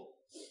field.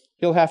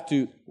 He'll have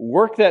to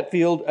work that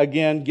field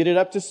again, get it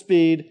up to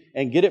speed,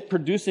 and get it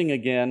producing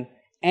again,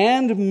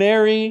 and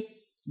marry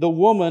the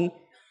woman,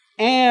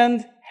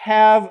 and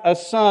have a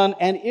son.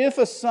 And if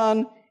a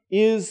son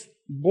is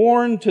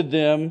born to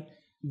them,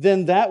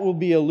 then that will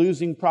be a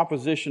losing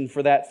proposition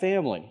for that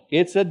family.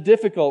 It's a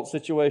difficult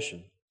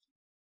situation.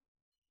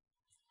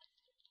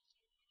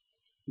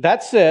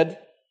 That said,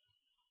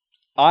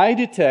 I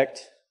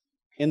detect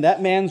in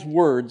that man's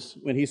words,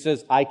 when he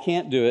says, I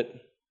can't do it,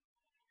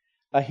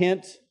 a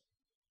hint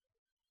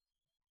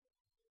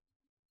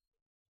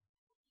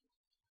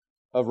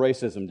of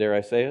racism, dare I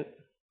say it?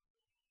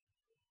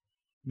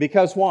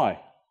 Because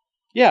why?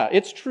 Yeah,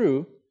 it's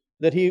true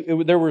that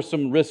there were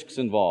some risks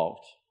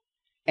involved.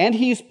 And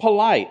he's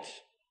polite.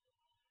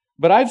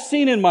 But I've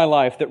seen in my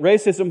life that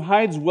racism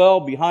hides well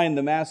behind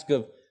the mask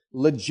of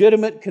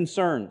legitimate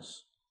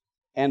concerns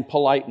and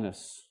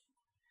politeness.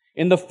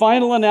 In the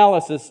final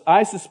analysis,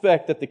 I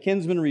suspect that the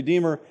kinsman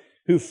redeemer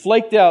who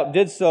flaked out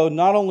did so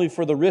not only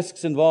for the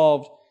risks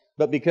involved,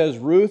 but because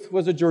Ruth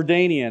was a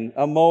Jordanian,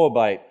 a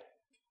Moabite,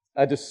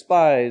 a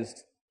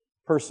despised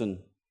person.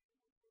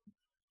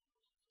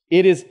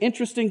 It is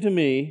interesting to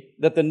me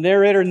that the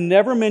narrator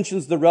never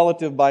mentions the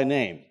relative by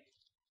name.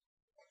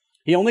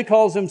 He only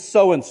calls him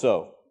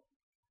so-and-so.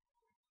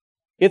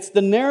 It's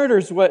the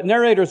narrator's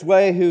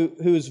way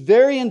who's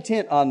very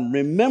intent on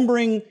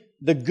remembering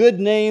the good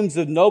names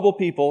of noble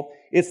people.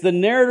 It's the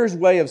narrator's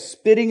way of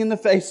spitting in the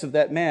face of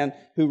that man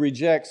who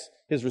rejects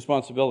his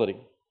responsibility.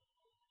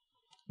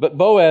 But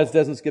Boaz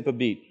doesn't skip a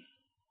beat.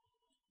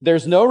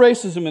 There's no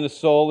racism in his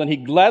soul, and he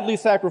gladly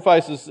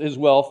sacrifices his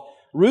wealth.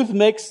 Ruth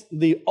makes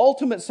the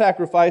ultimate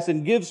sacrifice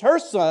and gives her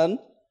son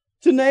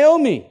to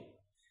Naomi.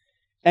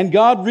 And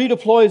God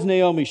redeploys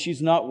Naomi.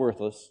 She's not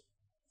worthless.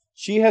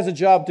 She has a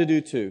job to do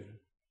too.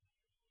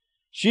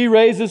 She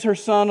raises her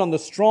son on the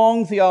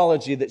strong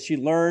theology that she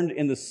learned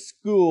in the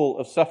school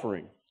of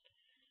suffering.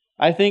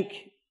 I think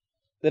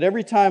that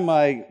every time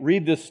I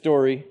read this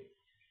story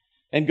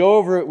and go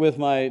over it with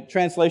my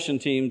translation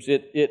teams,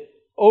 it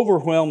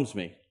overwhelms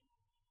me.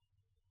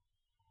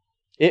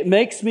 It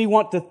makes me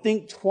want to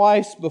think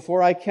twice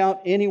before I count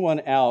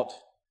anyone out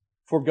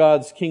for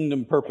God's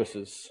kingdom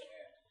purposes.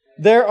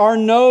 There are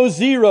no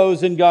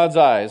zeros in God's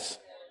eyes.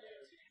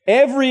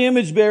 Every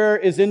image bearer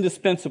is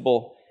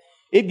indispensable.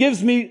 It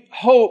gives me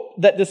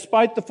hope that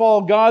despite the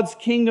fall, God's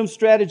kingdom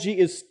strategy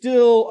is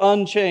still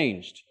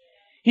unchanged.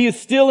 He is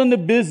still in the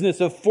business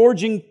of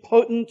forging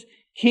potent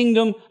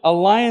kingdom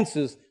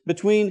alliances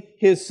between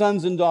His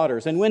sons and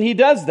daughters. And when He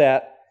does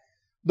that,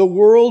 the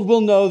world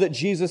will know that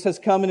Jesus has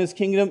come in His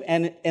kingdom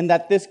and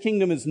that this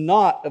kingdom is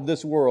not of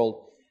this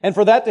world. And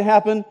for that to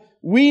happen,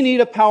 we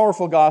need a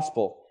powerful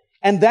gospel.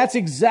 And that's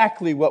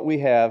exactly what we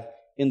have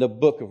in the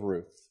book of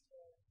Ruth.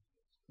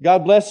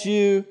 God bless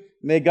you.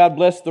 May God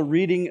bless the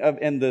reading of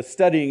and the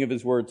studying of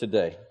His Word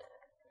today.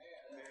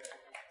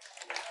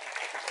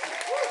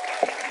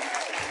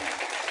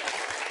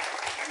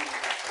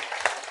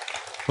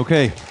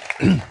 Okay.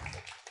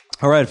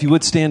 All right, if you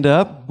would stand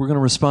up, we're going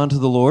to respond to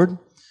the Lord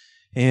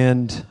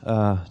and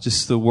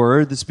just the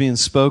word that's being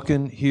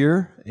spoken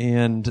here.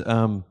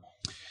 And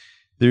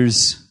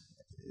there's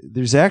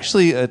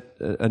actually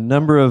a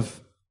number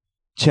of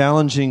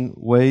challenging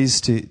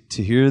ways to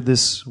hear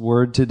this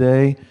word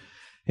today.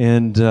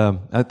 And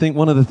I think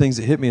one of the things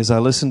that hit me as I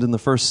listened in the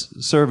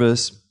first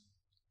service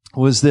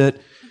was that,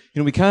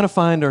 we kind of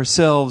find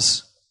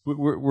ourselves,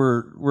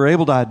 we're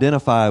able to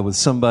identify with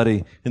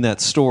somebody in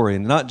that story,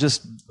 and not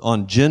just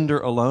on gender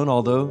alone,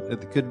 although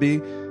it could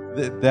be.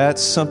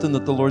 That's something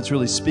that the Lord's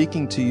really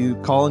speaking to you,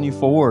 calling you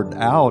forward,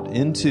 out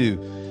into,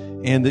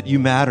 and that you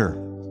matter,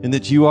 and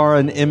that you are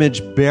an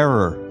image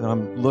bearer. And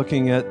I'm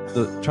looking at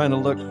trying to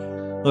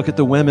look at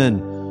the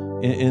women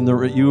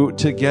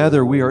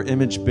together. We are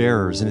image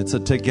bearers, and it's a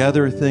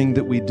together thing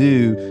that we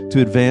do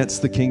to advance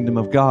the kingdom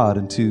of God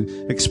and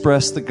to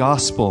express the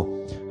gospel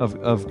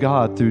of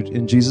God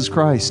in Jesus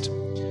Christ.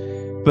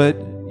 But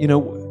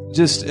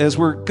just as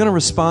we're going to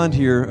respond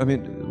here,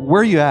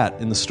 where are you at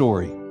in the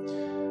story?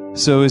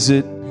 So is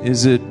it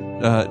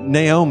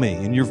Naomi,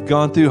 and you've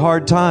gone through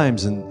hard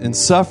times and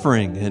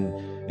suffering,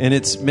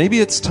 and maybe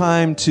it's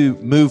time to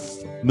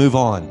move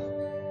on.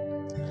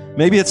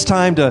 Maybe it's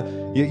time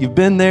to, you've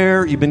been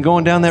there, you've been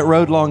going down that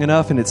road long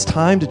enough, and it's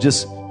time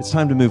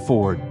to move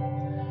forward.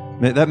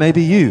 That may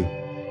be you.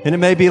 And it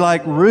may be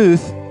like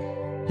Ruth,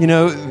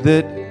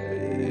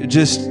 that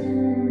just,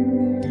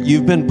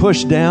 you've been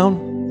pushed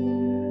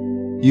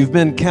down, you've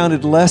been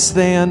counted less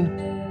than,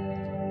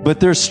 but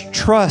there's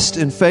trust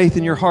and faith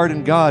in your heart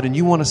in God, and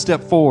you want to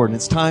step forward, and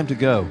it's time to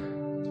go.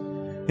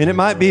 And it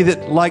might be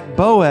that, like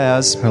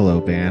Boaz, hello,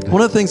 band.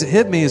 One of the things that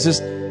hit me is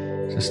just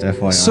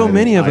FYI, so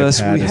many of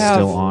us, we have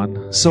still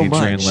on. So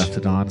Adrian much. left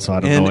it on, so I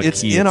don't know and what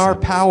it's key in it's our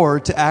power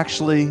to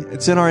actually,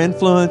 it's in our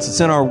influence, it's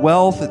in our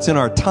wealth, it's in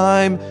our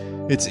time,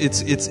 it's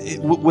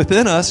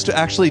within us to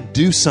actually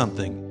do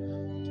something.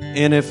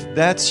 And if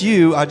that's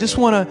you, I just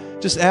want to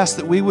just ask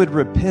that we would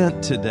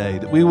repent today,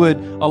 that we would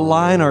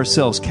align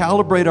ourselves,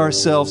 calibrate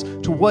ourselves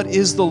to what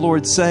is the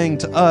Lord saying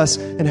to us,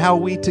 and how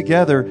we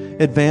together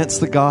advance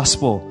the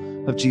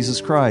gospel of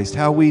Jesus Christ,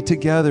 how we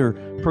together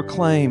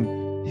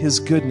proclaim His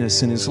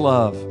goodness and His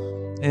love.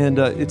 And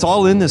it's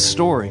all in this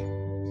story.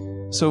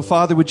 So,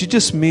 Father, would you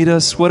just meet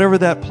us, whatever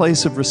that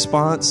place of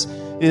response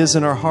is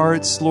in our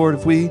hearts, Lord,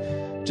 if we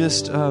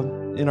just,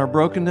 in our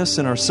brokenness,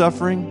 in our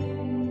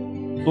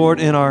suffering,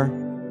 Lord, in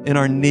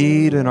our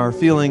need and our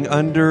feeling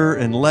under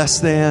and less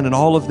than and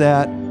all of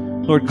that,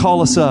 Lord,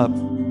 call us up,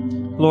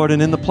 Lord,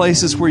 and in the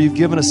places where you've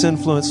given us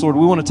influence, Lord,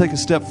 we want to take a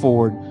step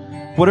forward.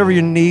 Whatever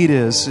your need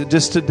is,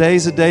 just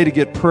today's a day to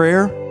get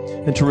prayer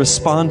and to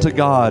respond to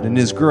God and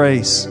His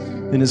grace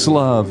and His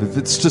love. If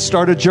it's to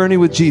start a journey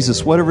with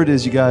Jesus, whatever it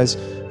is, you guys,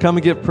 come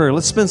and get prayer.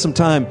 Let's spend some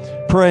time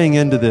praying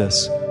into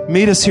this.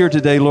 Meet us here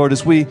today, Lord,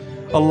 as we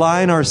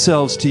align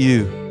ourselves to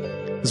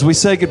you, as we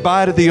say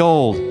goodbye to the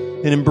old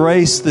and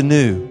embrace the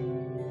new,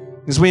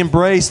 as we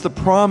embrace the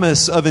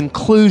promise of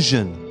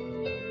inclusion,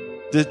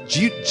 that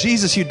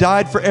Jesus, you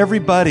died for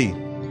everybody.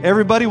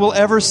 Everybody will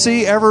ever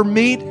see, ever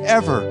meet,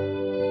 ever.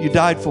 You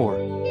died for.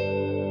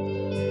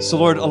 So,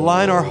 Lord,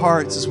 align our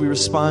hearts as we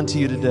respond to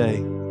you today.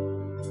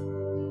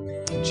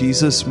 In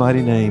Jesus'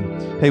 mighty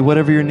name. Hey,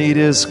 whatever your need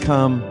is,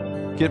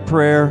 come, get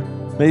prayer.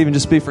 May even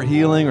just be for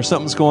healing or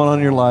something's going on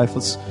in your life.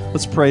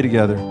 Let's pray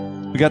together.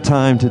 We got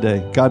time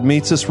today. God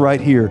meets us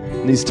right here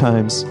in these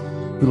times.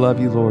 We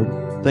love you,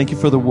 Lord. Thank you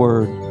for the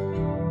word.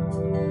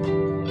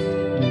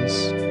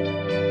 Yes.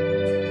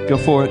 Go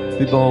for it.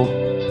 Be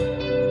bold.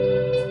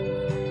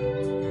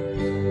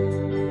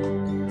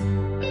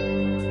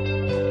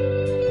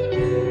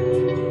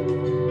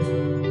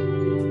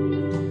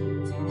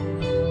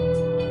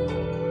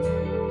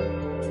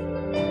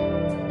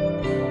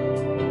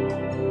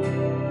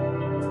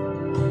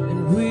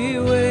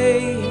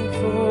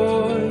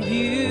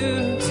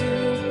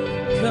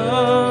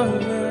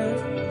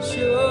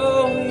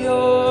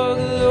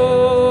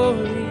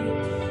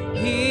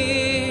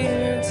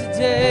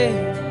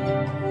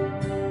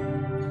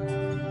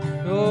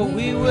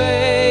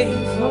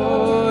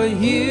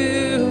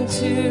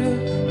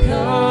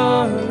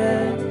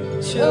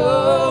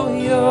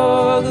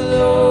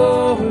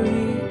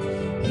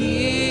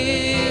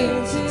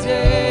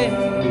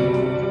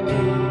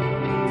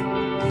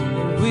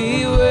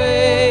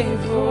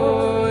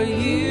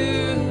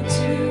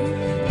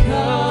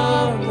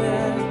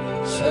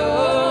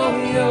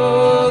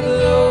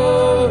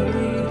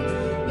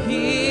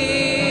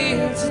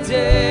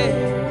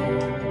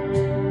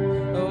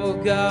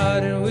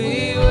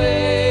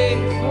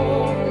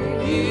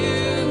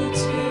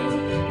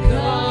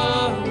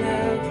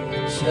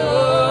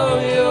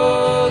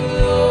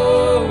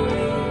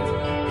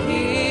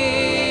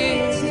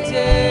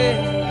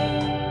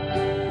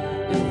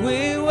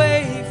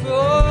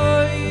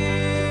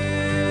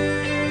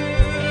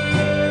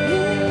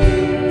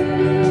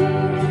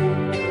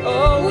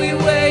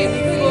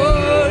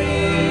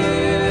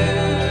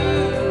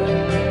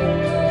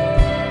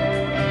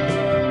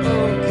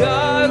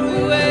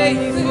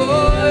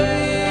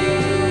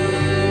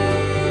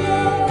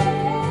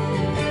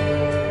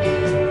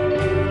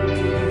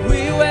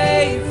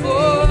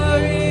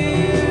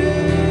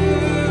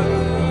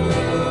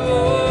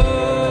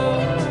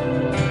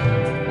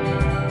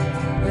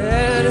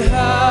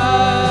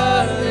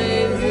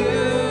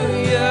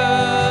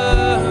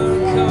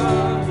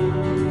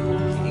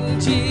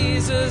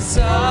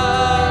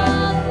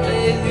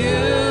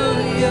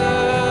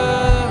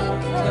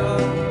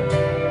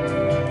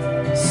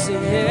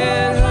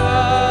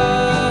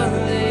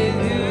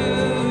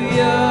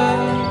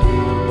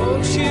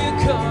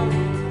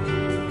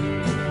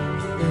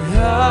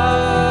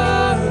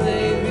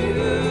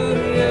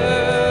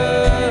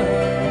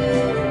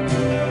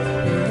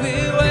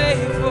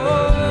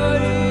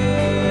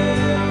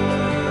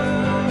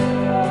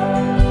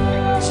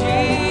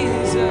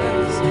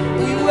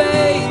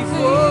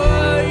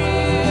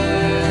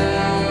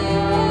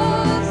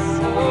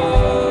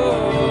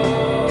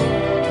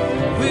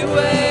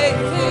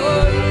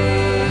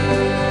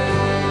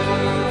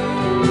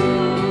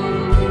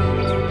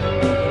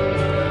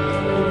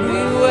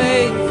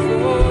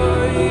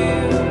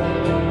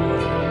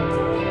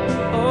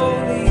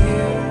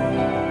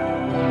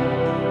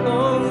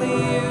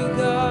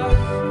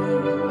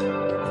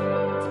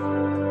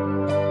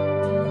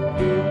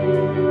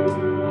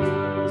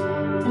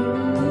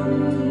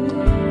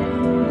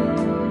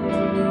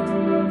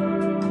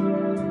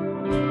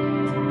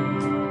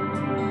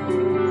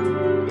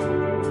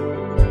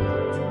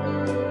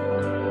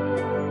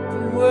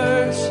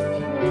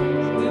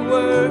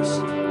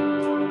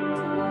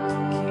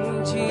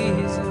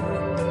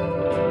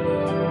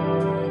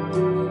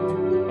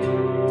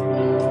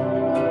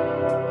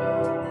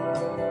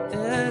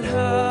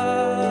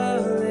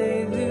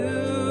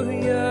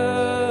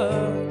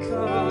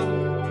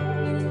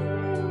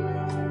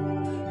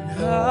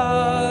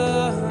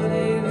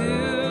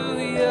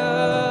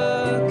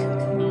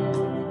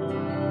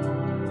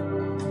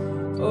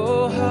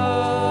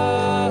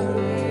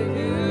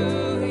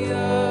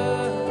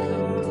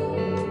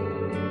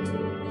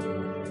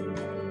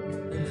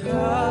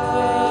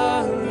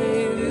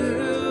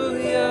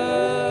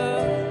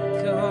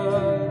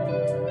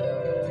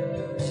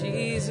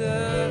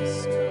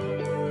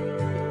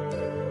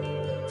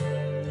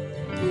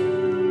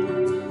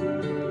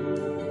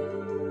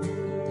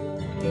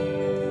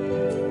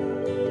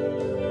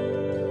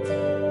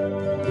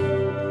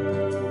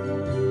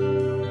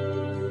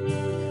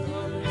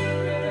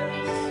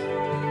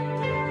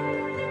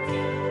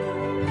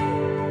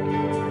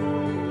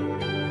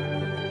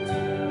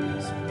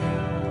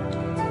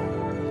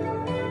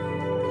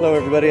 Hello,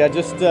 everybody. I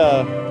just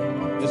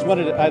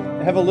wanted to, I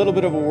have a little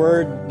bit of a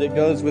word that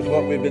goes with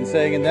what we've been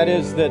saying, and that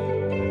is that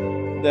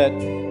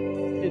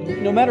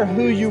no matter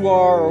who you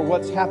are or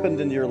what's happened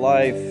in your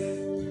life,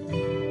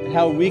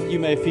 how weak you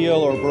may feel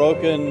or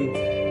broken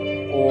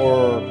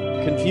or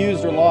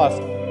confused or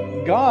lost,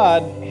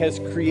 God has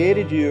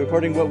created you,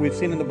 according to what we've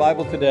seen in the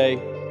Bible today,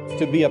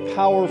 to be a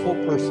powerful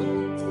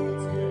person.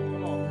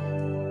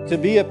 To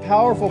be a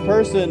powerful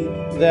person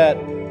that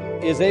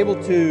is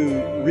able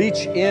to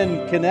reach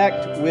in,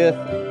 connect with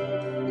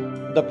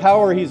the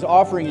power He's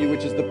offering you,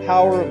 which is the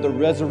power of the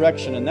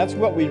resurrection. And that's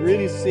what we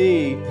really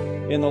see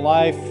in the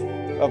life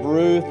of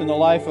Ruth, in the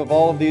life of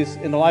all of these,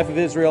 in the life of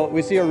Israel.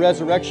 We see a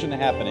resurrection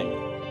happening.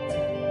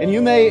 And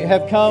you may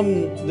have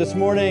come this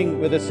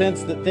morning with a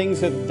sense that things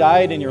have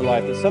died in your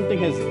life, that something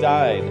has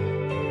died,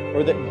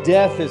 or that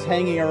death is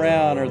hanging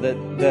around, or that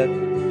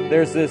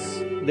there's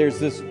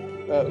this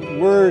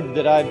word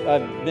that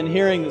I've been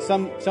hearing that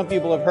some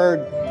people have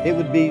heard. It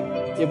would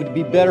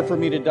be better for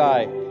me to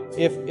die.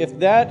 If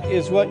that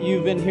is what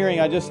you've been hearing,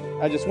 I just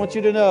want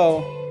you to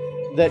know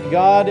that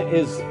God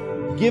is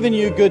giving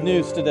you good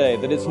news today.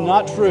 That it's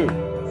not true.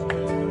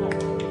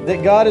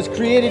 That God has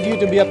created you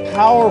to be a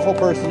powerful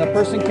person, a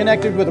person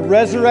connected with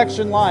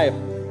resurrection life,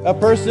 a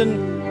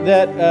person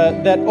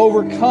that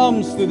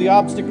overcomes through the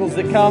obstacles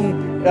that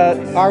come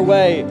our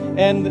way,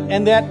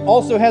 and that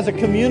also has a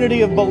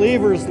community of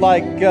believers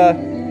like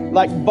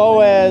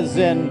Boaz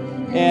and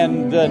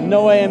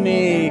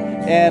Noemi,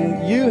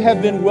 and you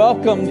have been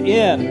welcomed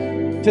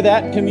in to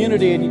that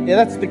community, and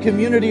that's the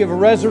community of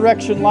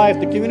resurrection life,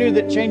 the community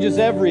that changes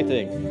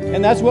everything,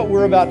 and that's what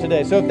we're about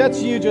today. So if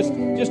that's you, just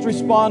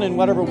respond in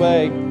whatever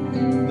way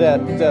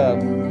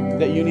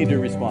that you need to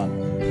respond.